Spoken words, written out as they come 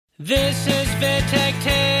This is Vittek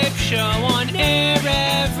Tape Show on air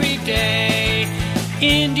every day.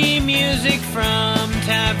 Indie music from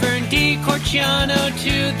Tavern di Corciano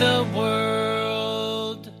to the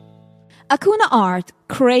world. Akuna Art,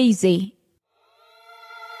 Crazy.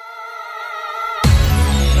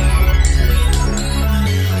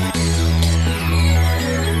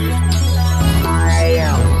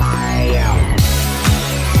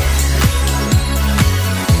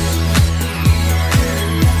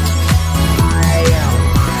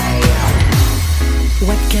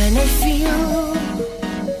 What can I feel?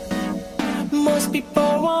 Most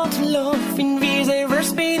people want to love in this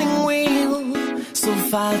ever-spinning wheel. So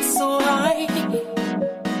fast, so high.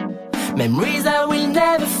 Memories I will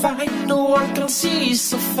never find. No one can see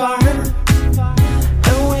so far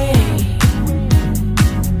away.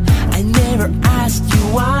 I never asked you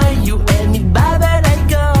why you held me back, but I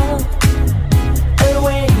go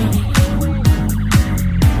away.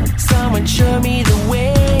 Someone show me the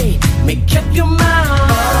way. Make up your mind.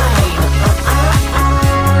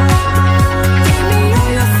 Tell me how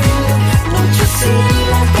you feel. Don't you see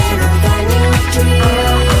life better than you dream?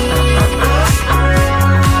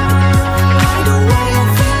 I don't wanna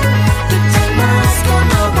feel the time has come.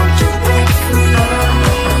 I want to break free.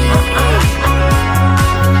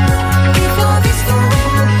 If love is for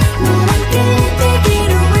real, no one can take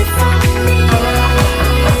it away from me.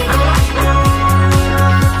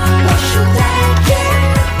 Why should I care?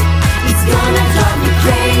 It's gonna drive me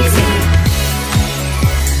crazy.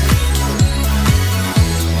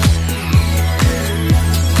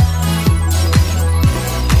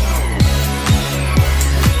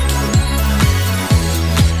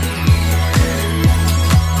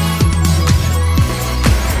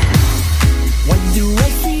 What do I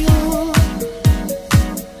feel?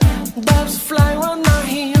 Doves fly on our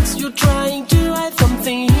heels. You're trying to hide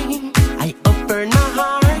something. I open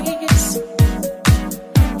my eyes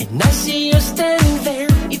and I see you standing there.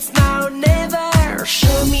 It's now or never.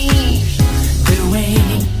 Show me the way.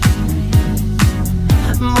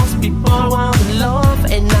 Most people want love,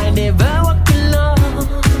 and I never walk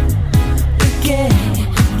alone again.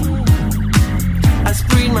 I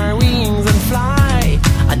spread my wings and fly,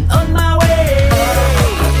 and on my way.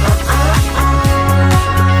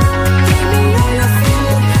 Tell me how you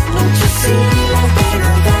feel. Don't you see life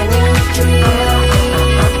better than you dream?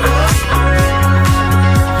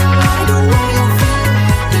 I don't wanna feel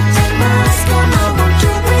the time has come. I want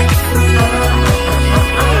to break free.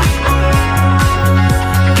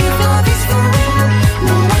 If love is for real,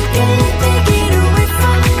 no one can take it away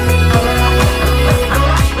from me.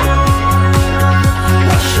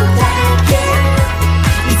 Why should I care?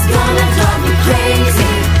 It's gonna drive me crazy.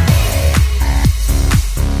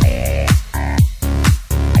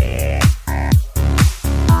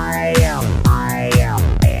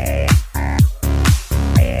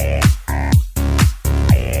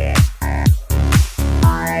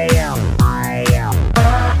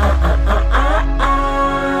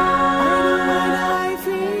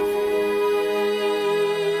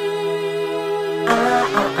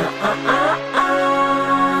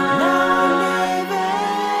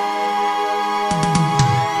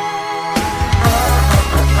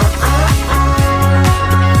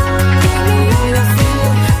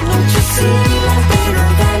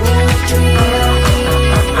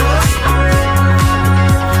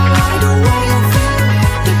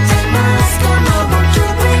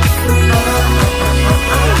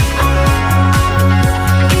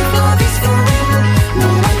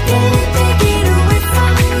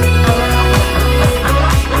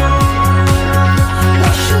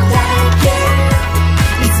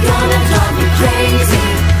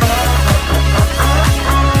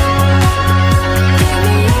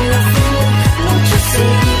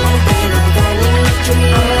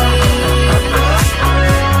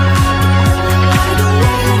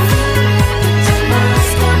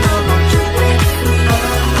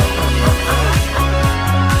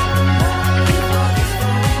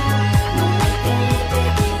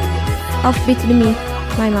 Offbeat the Myth,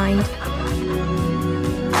 My Mind.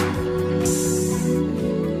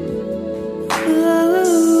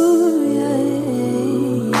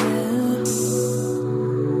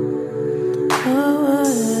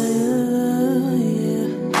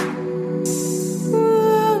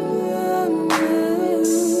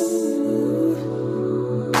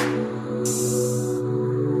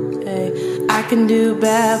 I can do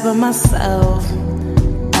bad by myself.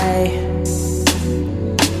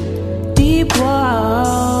 Deep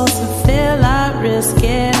walls, I feel I risk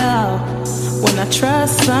it all when I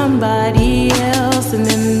trust somebody else, and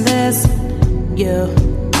then there's you.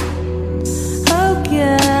 Oh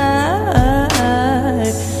God,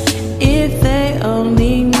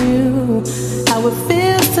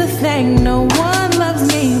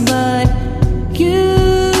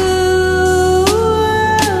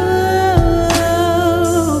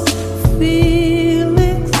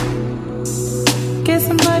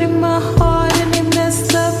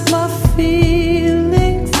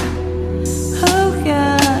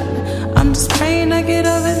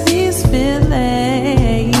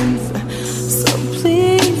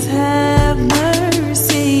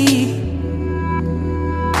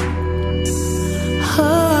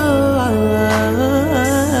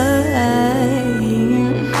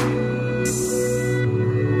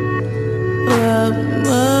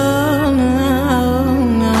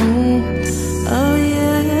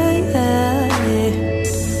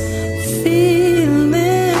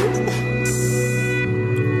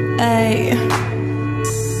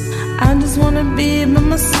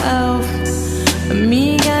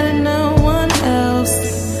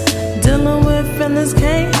 Dealing with feelings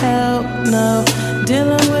can't help, no.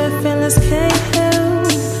 Dealing with feelings can't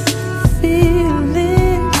help.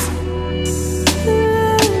 Feelings.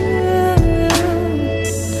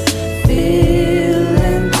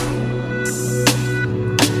 Feelings.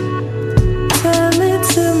 Tell it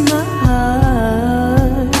to my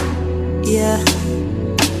heart. Yeah.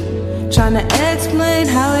 Trying to explain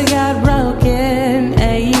how it got broken,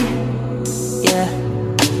 ayy. Yeah.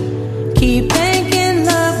 Keep thinking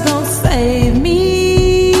love gon' save me.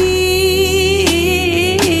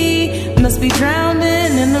 Must be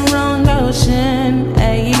drowning in the wrong ocean,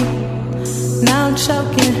 ayy. Now I'm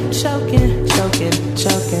choking, choking, choking,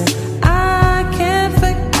 choking. I can't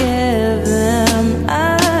forgive them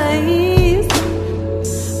eyes,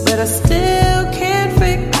 but I still can't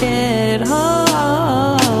forget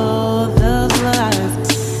all those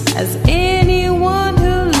lies. Has anyone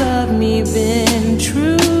who loved me been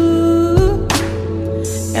true?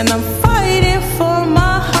 And I'm fighting for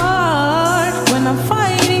my heart when I'm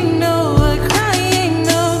fighting over, crying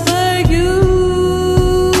over you.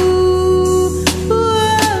 Whoa,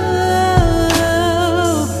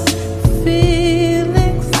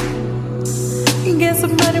 feelings. Get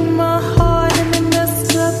somebody in my heart and they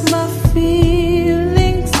messed up my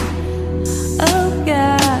feelings. Oh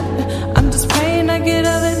God, I'm just praying I get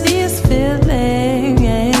over these feelings.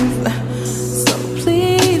 So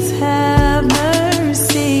please have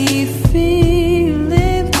mercy.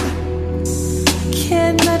 Feelings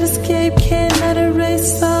cannot escape, cannot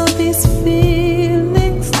erase all these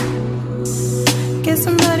feelings. Get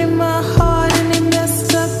somebody in my heart and they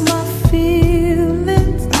messed up my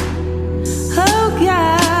feelings. Oh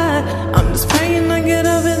God, I'm just praying I get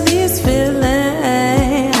over these feelings.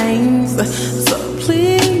 So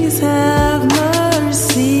please have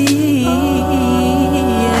mercy.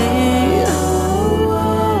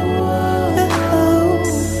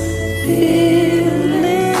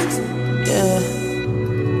 Feelings, yeah.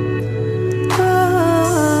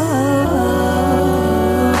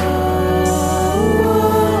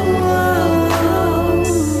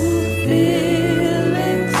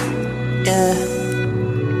 Feelings, yeah.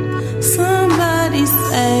 Somebody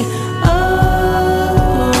say,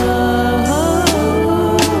 oh,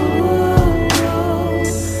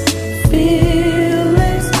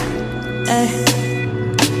 feelings, eh.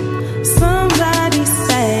 Somebody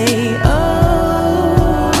say, oh,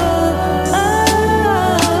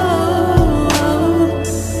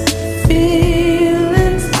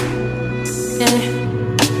 feelings, yeah.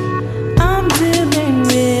 I'm dealing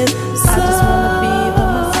with. I just wanna be by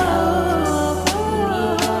myself.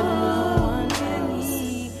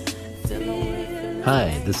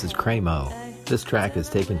 Hi, this is Craymo. This track is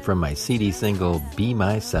taken from my CD single, Be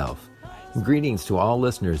Myself. Greetings to all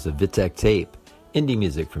listeners of Vittek Tape, indie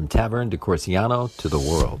music from Tavern de Corsiano to the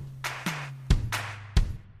world.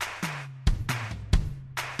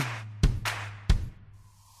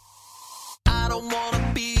 I don't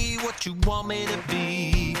wanna be what you want me to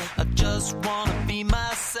be. I just wanna be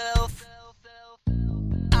myself.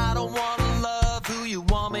 I don't wanna love who you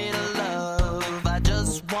want me to love. I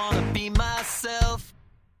just wanna be myself.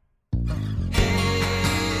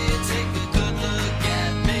 Hey, take a good look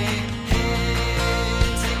at me.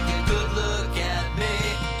 Hey, take a good look at me.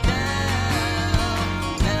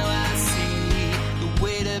 Now I see the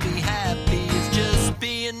way to be happy is just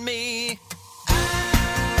being me. I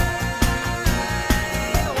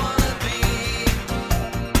wanna be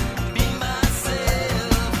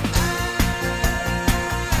myself. I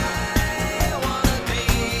wanna be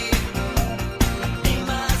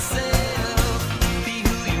myself. Be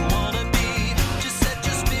who you wanna be. Just set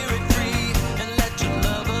your spirit free and let your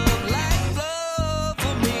love of life flow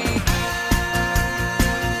for me. I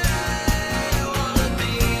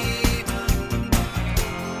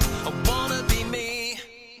wanna be me.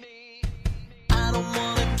 I don't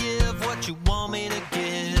wanna give what you want me to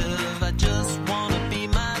give. I just wanna be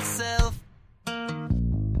myself.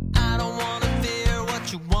 I don't wanna fear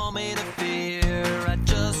what you want me to fear. I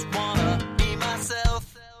just wanna be myself.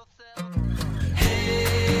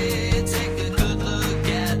 Hey, take a good look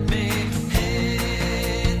at me.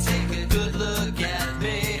 Hey, take a good look at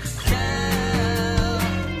me.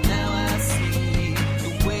 Now I see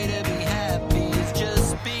the way to be happy is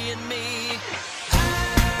just being me. I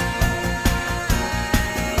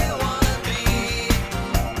wanna be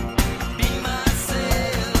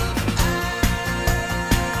myself. I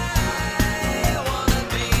wanna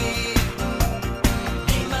be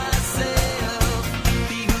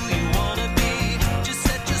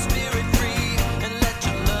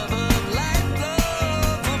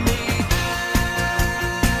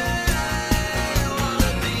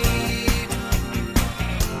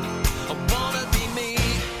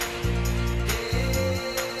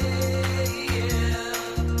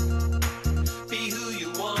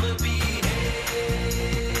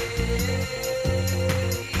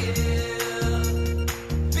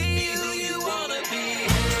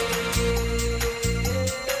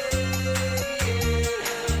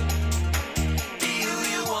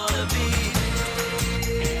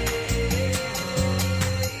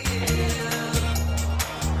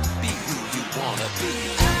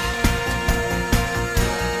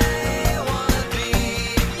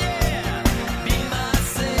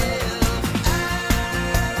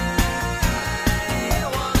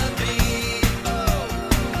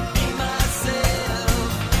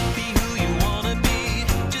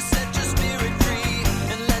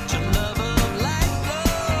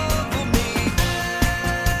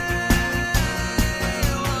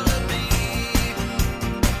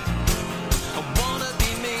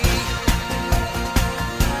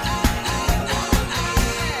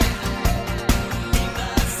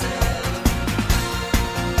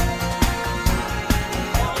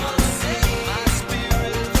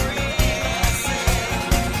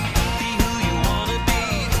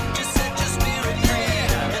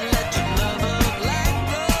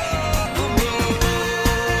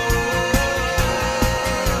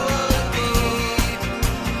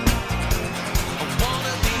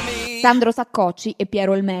Sandro Saccocci e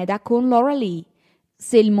Piero Olmeda con Loralee,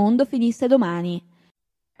 Se il mondo finisse domani.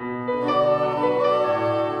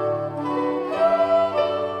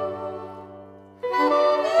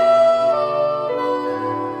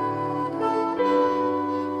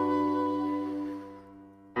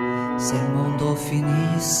 Se il mondo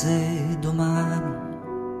finisse domani,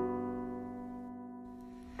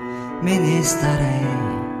 me ne starei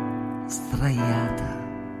sdraiata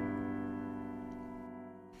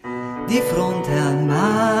di fronte al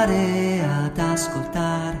mare ad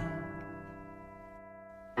ascoltare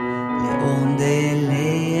le onde e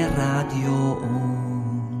le radio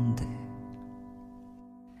onde.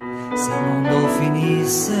 Se il mondo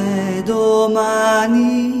finisse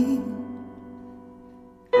domani,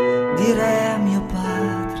 direi a mio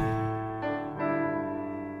padre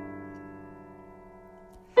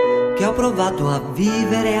che ho provato a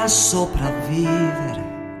vivere e a sopravvivere,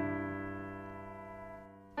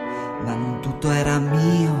 ma non tutto era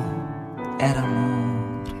mio, era amore.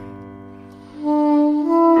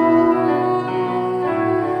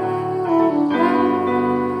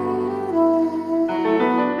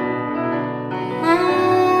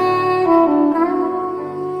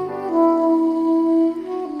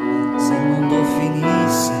 Se il mondo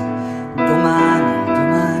finisse domani,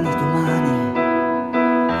 domani, domani,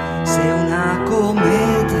 se una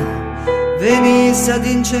cometa venisse ad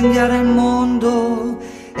incendiare il mondo,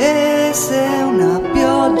 e se una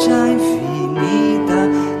pioggia infinita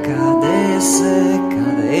cadesse,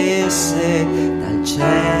 cadesse dal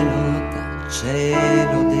cielo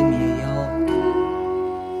dei miei occhi.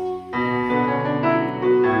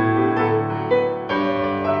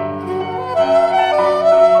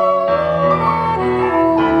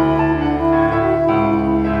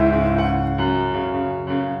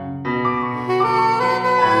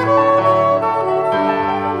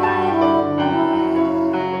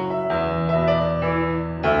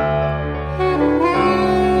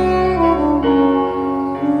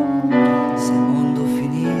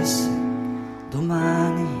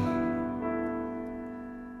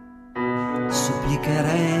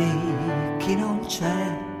 Supplicherei chi non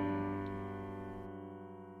c'è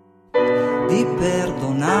di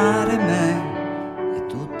perdonare me e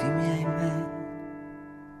tutti i miei me,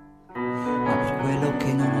 ma per quello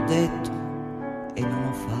che non ho detto e non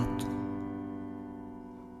ho fatto.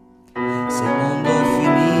 Se il mondo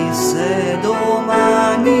finisse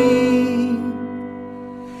domani,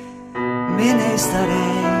 me ne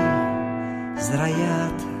starei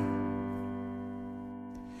sdraiata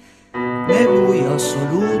nel buio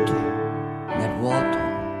assoluto, nel vuoto,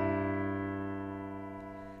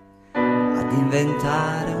 ad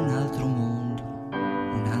inventare un altro mondo,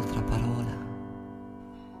 un'altra parola.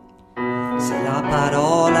 Se la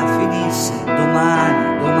parola finisse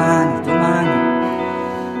domani, domani, domani,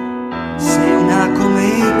 se una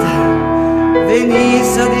cometa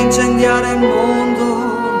venisse ad incendiare il mondo,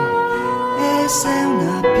 e se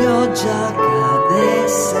una pioggia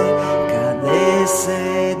cadesse,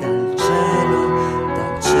 cadesse dal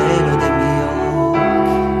cielo dei miei occhi.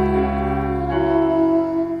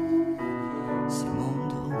 Se il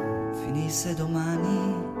mondo finisse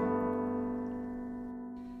domani,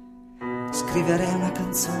 scriverei una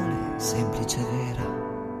canzone semplice e vera,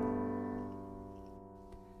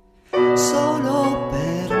 solo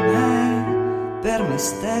per me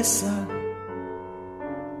stessa,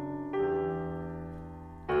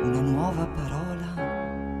 una nuova parola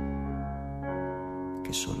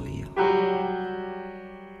che solo io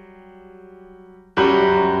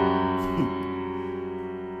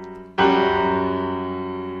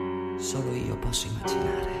posso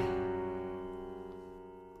immaginare.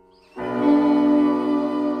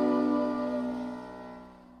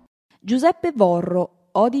 Giuseppe Vorro,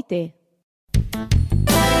 O di te.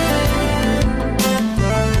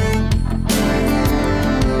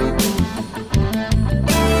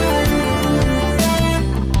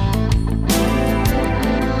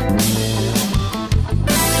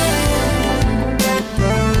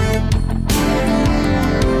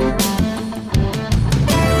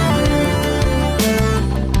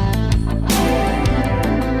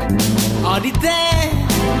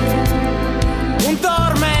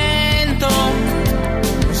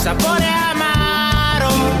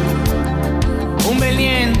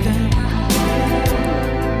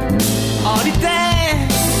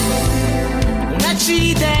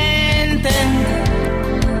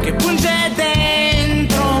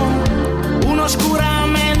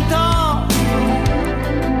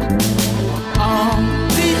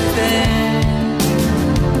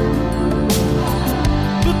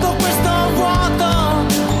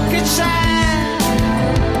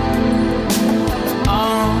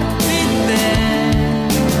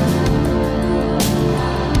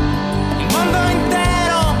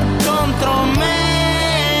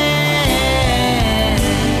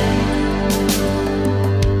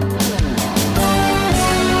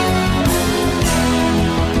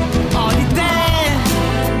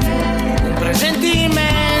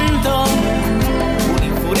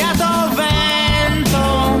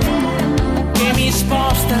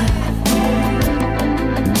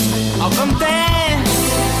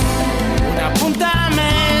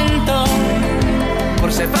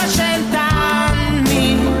 tra 100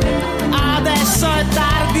 anni, adesso è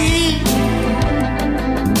tardi.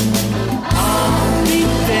 Ho di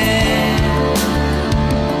te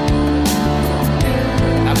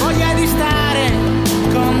la voglia di stare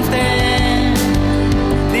con te,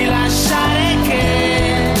 di lasciare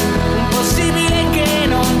che un possibile che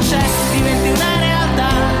non c'è diventi una realtà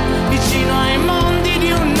vicino ai mondi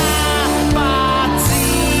di una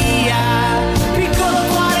pazzia. Piccolo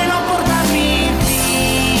cuore, non portarmi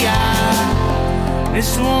via nel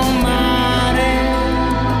suo mare,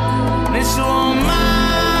 nel suo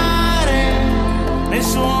mare, nel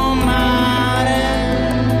suo mare,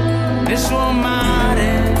 nel suo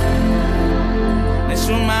mare, nel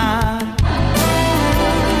suo mare.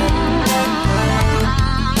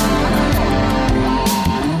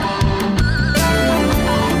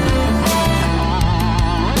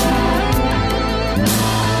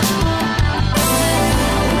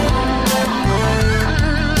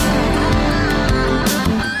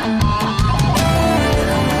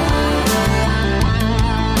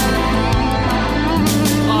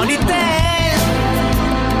 Ho di te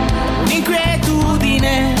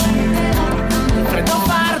un'inquietudine, un freddo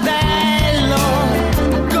fardello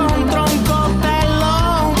contro un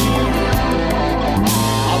coltello.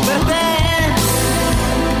 Ho per te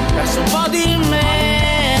perso un po' di me,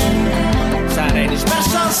 sarei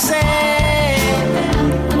disperso se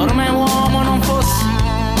ormai uomo non fossi.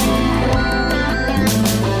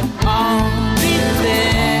 Ho di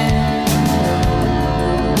te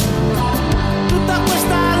tutta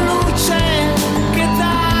questa luce che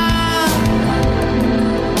dà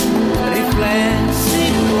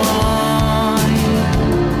riflessi tuoi,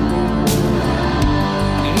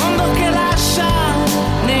 il mondo che lascia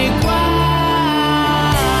nei guai.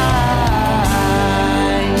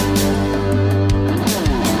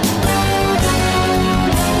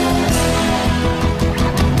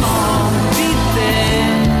 Ho di te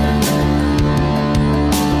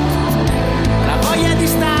la voglia di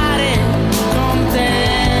stare con te,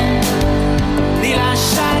 di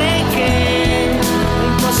lasciare che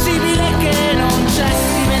un possibile che non c'è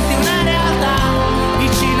diventi una realtà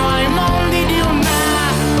vicino ai mondi di una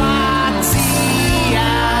pazzia.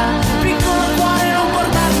 Piccolo cuore, non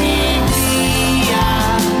portarmi via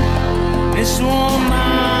nel suo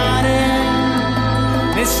mare,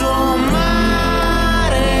 nel suo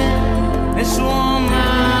mare, nel suo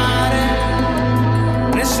mare,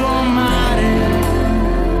 nel suo mare,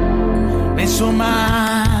 nel suo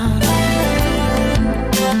mare.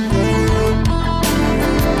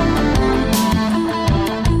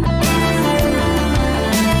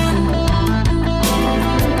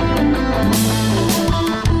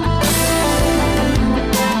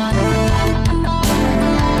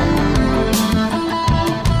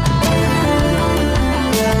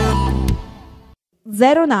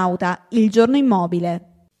 Zeronauta, il giorno immobile.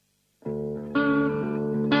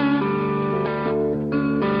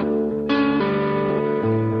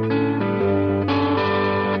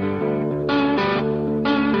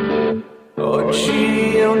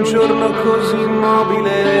 Oggi è un giorno così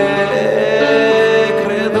immobile,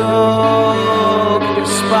 credo che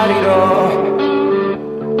sparirò.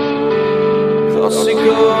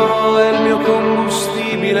 Tossico è il mio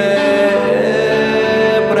combustibile,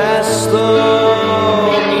 presto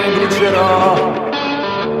mi brucerò.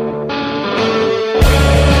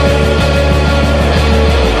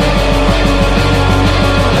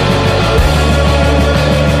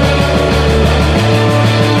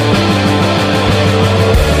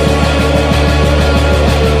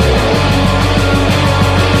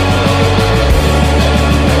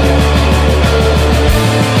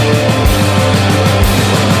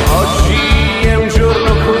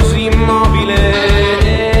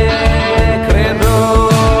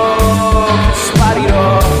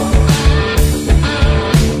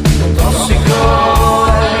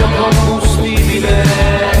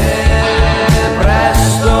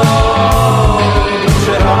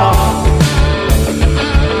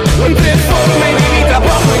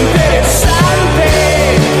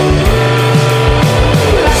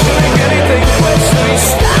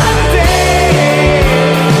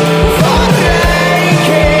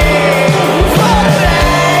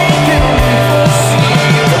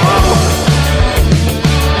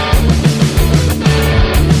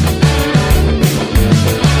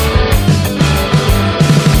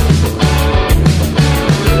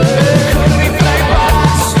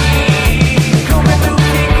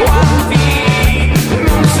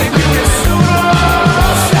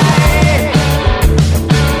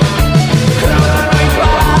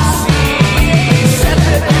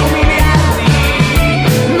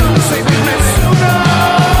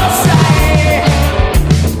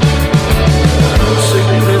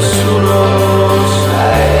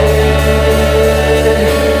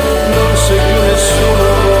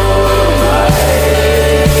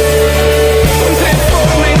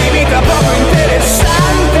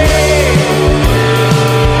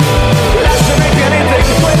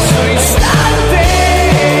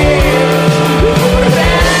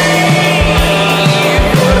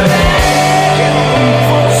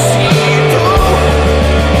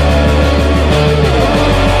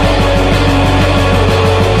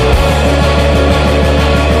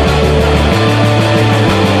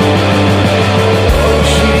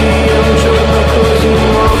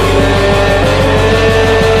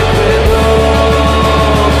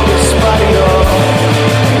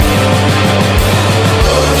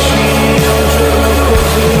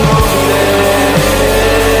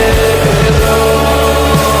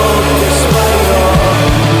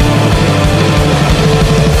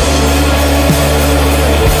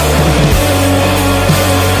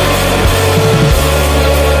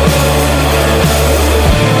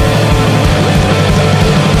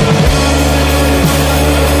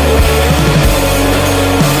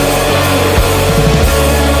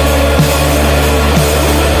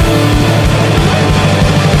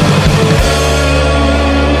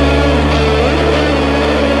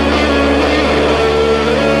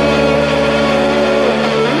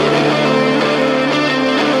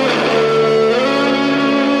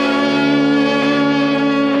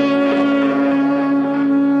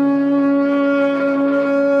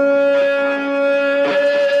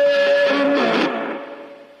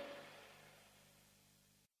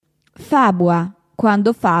 Phauba,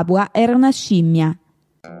 quando Phauba era una scimmia.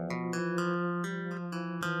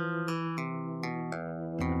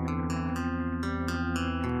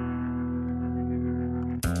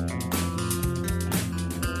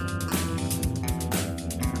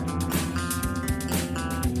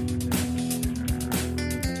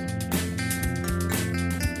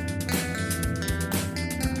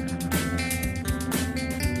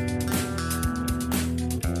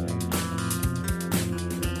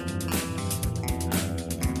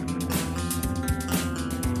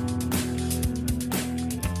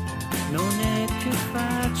 Non è più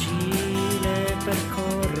facile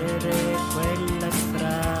percorrere quella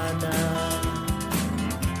strada.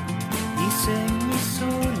 I segni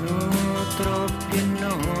sono troppi e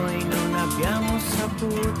noi non abbiamo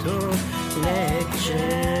saputo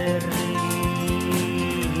leggerli.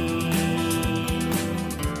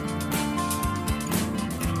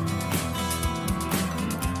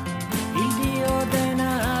 Il dio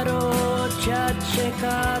denaro ci ha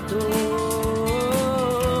accecato.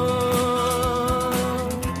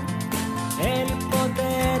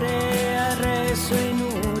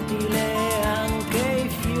 Inutile anche i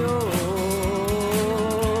fiori.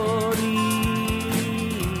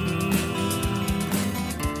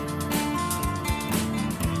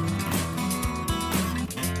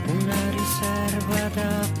 Una riserva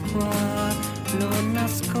d'acqua l'ho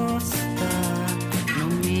nascosta,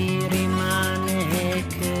 non mi rimane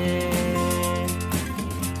che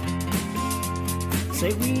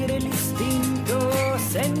seguire l'istinto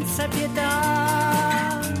senza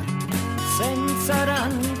pietà, senza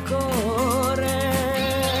rancore.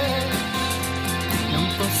 Non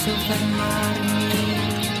posso fermarmi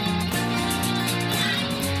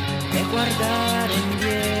e guardare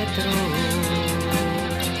indietro.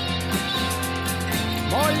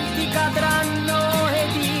 Molti cadranno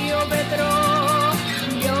ed io vedrò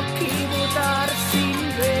gli occhi buttarsi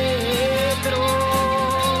in vetro.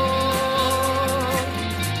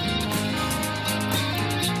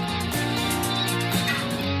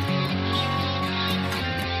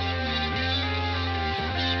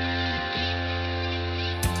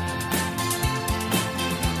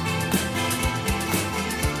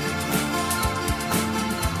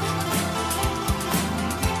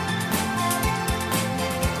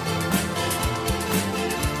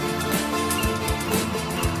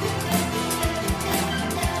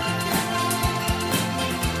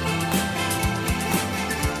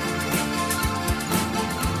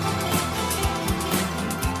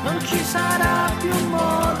 Ci sarà più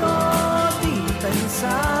modo di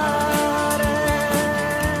pensare,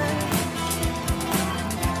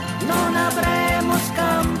 non avremo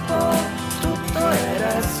scampo, tutto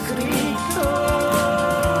era scritto.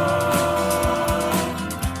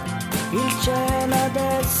 Il cielo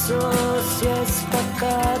adesso si è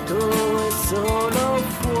spaccato, è solo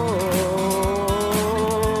fuoco.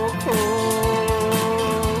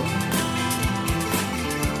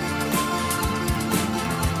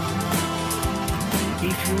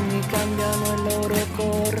 I fiumi cambiano il loro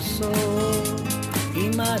corso, i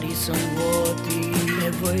mari sono vuoti e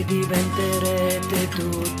voi diventerete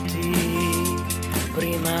tutti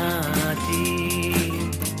primati,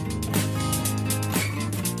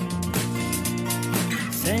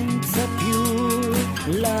 senza più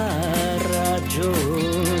la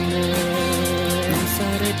ragione. Non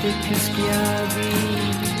sarete più schiavi,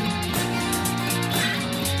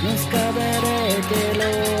 non scaverete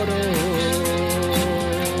loro.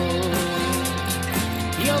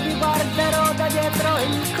 Io vi guarderò da dietro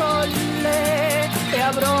il colle e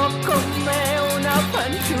avrò con me una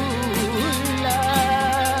fanciulla.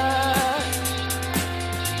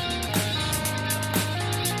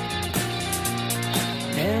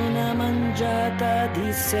 È una mangiata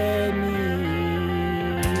di semi.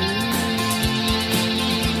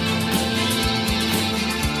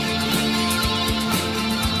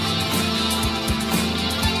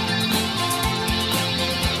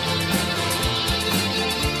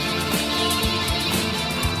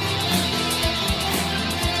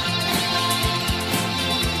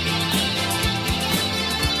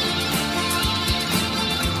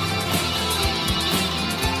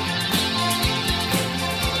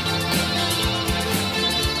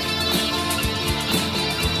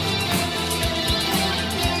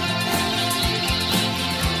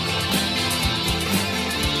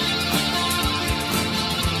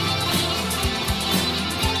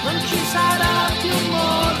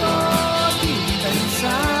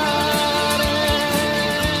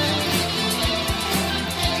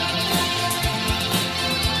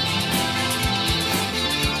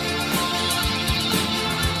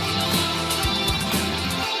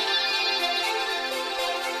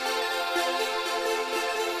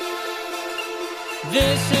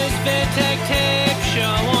 This is Vittek Tape Show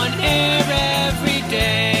on air every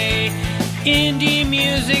day. Indie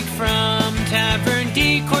music from Tavern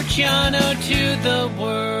di Corciano to the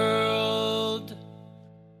world.